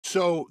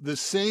So the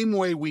same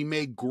way we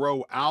may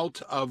grow out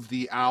of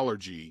the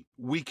allergy,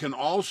 we can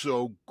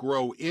also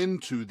grow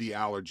into the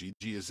allergy.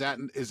 Is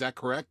that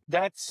correct?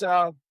 That's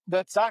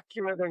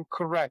accurate and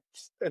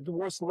correct. It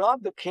was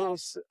not the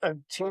case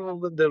until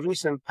the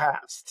recent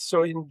past.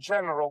 So in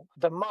general,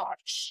 the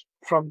march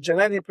from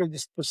genetic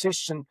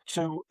predisposition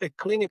to a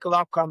clinical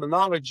outcome in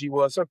allergy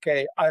was,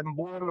 okay, I'm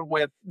born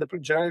with the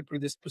genetic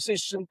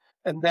predisposition,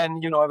 and then,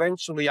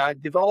 eventually I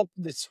developed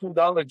this food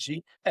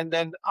allergy, and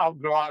then I'll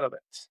grow out of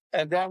it.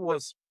 And that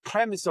was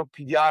premise of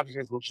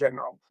pediatrics in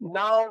general.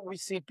 Now we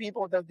see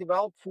people that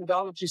develop food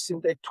allergies in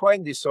their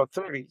 20s or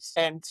 30s,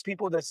 and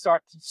people that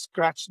start to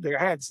scratch their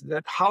heads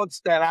that how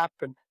does that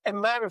happen?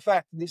 And matter of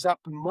fact, this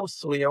happen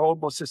mostly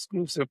almost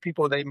exclusive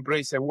people that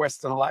embrace a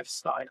Western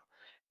lifestyle.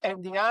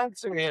 And the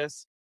answer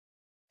is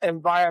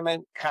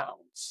environment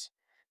counts,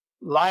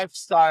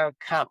 lifestyle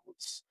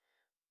counts.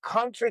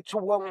 Contrary to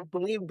what we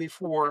believed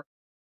before,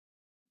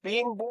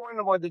 being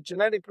born with a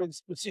genetic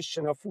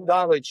predisposition of food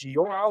allergy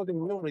or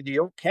autoimmunity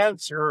or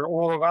cancer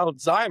or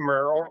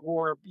Alzheimer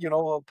or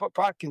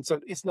Parkinson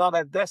is not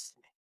a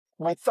destiny.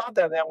 We thought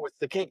that was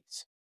the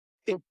case.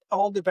 It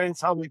all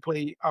depends how we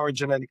play our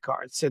genetic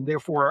cards and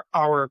therefore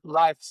our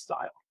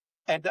lifestyle.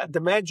 And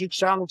the magic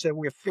challenge that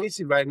we're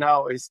facing right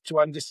now is to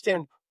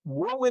understand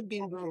what we've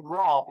been doing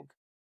wrong,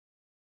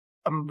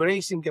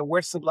 embracing a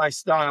Western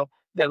lifestyle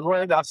that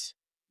led us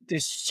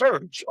this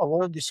surge of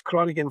all these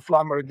chronic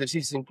inflammatory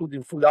diseases,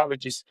 including food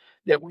allergies,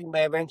 that we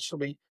may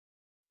eventually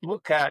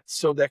look at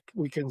so that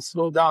we can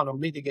slow down or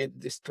mitigate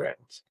this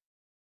trend.